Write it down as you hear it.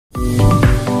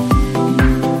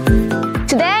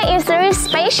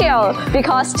special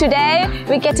because today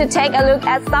we get to take a look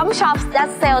at some shops that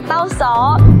sell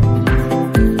Taosaw.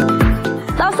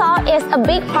 Taosaw is a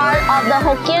big part of the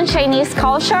Hokkien Chinese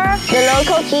culture. The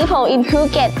local people in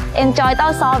Phuket enjoy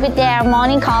Taosaw with their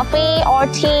morning coffee or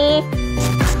tea.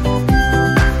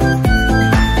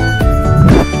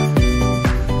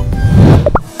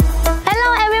 Hello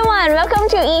everyone, welcome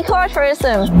to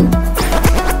Ecotourism.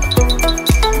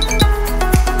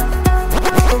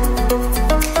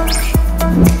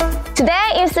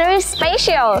 Today is very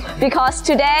special because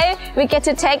today we get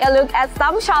to take a look at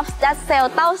some shops that sell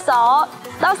Taosaw.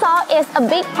 Taosaw is a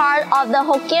big part of the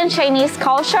Hokkien Chinese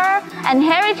culture and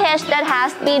heritage that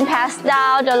has been passed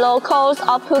down the locals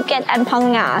of Phuket and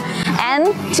Phang Nga. And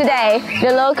today,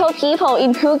 the local people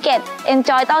in Phuket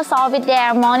enjoy Taosaw with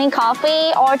their morning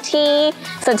coffee or tea.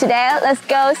 So today, let's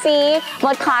go see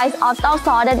what kinds of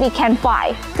Taosaw that we can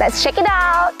find. Let's check it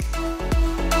out.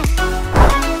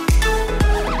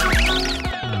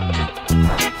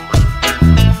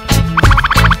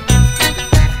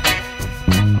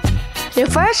 The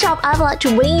first shop I would like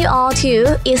to bring you all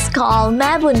to is called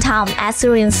Tham at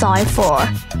Surin Soi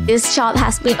 4. This shop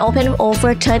has been open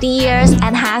over 30 years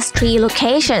and has 3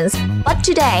 locations. But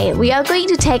today, we are going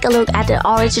to take a look at the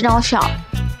original shop.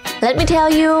 Let me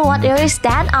tell you what really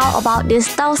stands out about this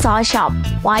Taosaw shop.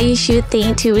 Why you should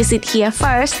think to visit here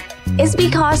first is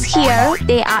because here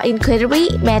they are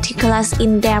incredibly meticulous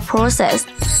in their process.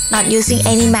 Not using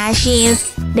any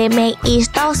machines, they make each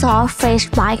Taosaw fresh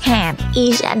by hand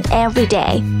each and every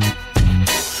day.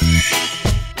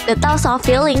 The Taosaw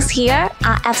fillings here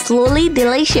are absolutely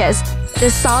delicious. The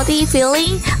salty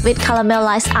filling with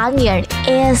caramelized onion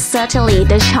is certainly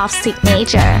the shop's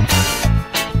signature.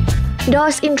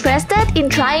 Those interested in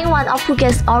trying one of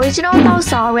Phuket's original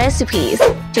Taosaw recipes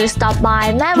should stop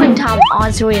by Tham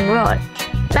on Surin Road.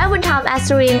 Tham at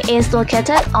Surin is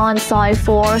located on Soi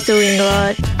 4 Surin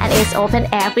Road and is open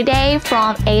every day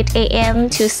from 8 a.m.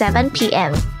 to 7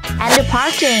 p.m. and the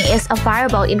parking is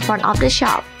available in front of the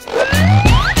shop.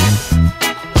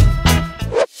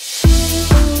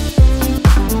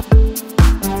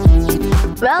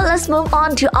 Well, let's move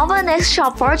on to our next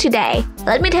shop for today.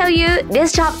 Let me tell you,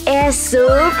 this shop is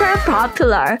super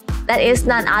popular. That is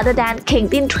none other than King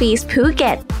Tin Trees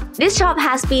Phuket. This shop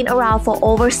has been around for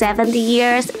over 70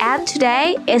 years and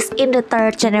today is in the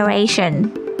 3rd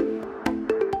generation.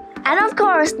 And of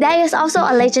course, there is also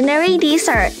a legendary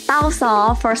dessert,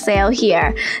 Taosaw, for sale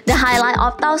here. The highlight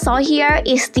of Taosaw here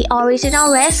is the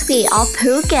original recipe of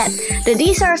Phuket. The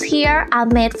desserts here are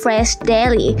made fresh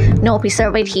daily, no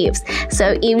preservatives.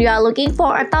 So if you are looking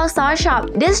for a Taosaw shop,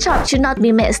 this shop should not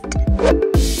be missed.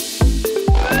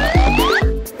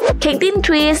 King Tin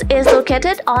Trees is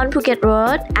located on Phuket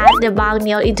Road at the Bang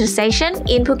Neo intersection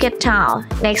in Phuket Town,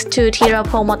 next to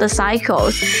Tirapong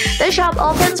motorcycles. The shop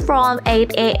opens from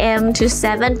 8 a.m. to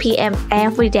 7 p.m.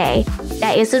 every day.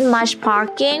 There isn't much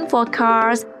parking for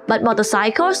cars, but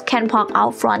motorcycles can park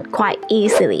out front quite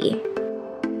easily.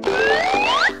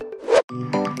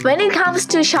 When it comes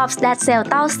to shops that sell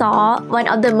Taosaw, one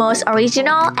of the most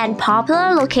original and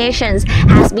popular locations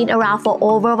has been around for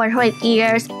over 100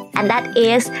 years, and that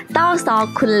is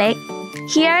Taosaw Khun Lek.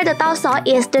 Here, the Taosaw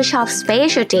is the shop's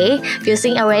specialty,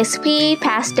 using a recipe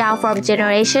passed down from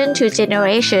generation to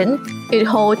generation. It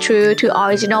holds true to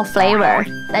original flavor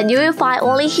that you will find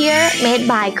only here, made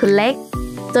by Khun Lek.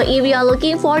 So if you are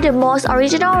looking for the most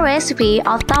original recipe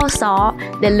of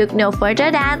Taosaw, then look no further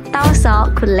than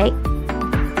Taosaw Khun Lek.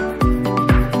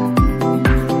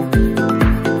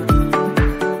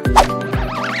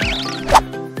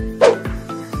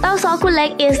 Taosaw Khun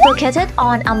Lek is located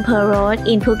on Ampere Road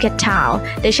in Phuket Town.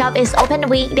 The shop is open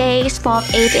weekdays from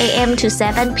 8 a.m. to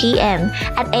 7 p.m.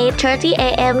 and 8:30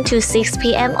 a.m. to 6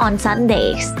 p.m. on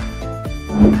Sundays.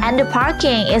 And the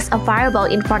parking is available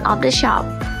in front of the shop.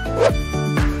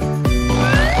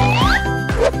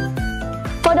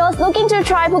 For those looking to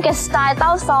try Phuket style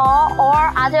Taosaw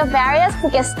or other various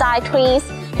Phuket style treats,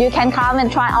 you can come and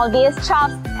try all these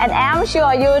shops and I'm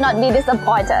sure you will not be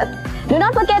disappointed. Do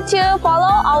not forget to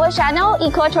follow our channel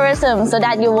Ecotourism so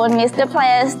that you won't miss the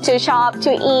place to shop,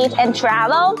 to eat and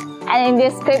travel. And in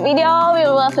this quick video, we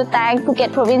would love to thank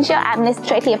Phuket Provincial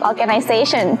Administrative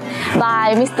Organization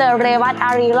by Mr. Rewat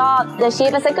Arirop, the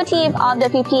Chief Executive of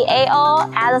the PPAO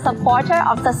and a supporter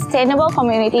of sustainable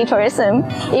community tourism.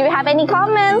 If you have any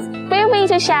comments, feel free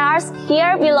to share us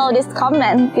here below this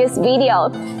video.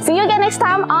 See you again next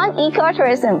time on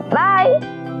Ecotourism.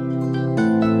 Bye!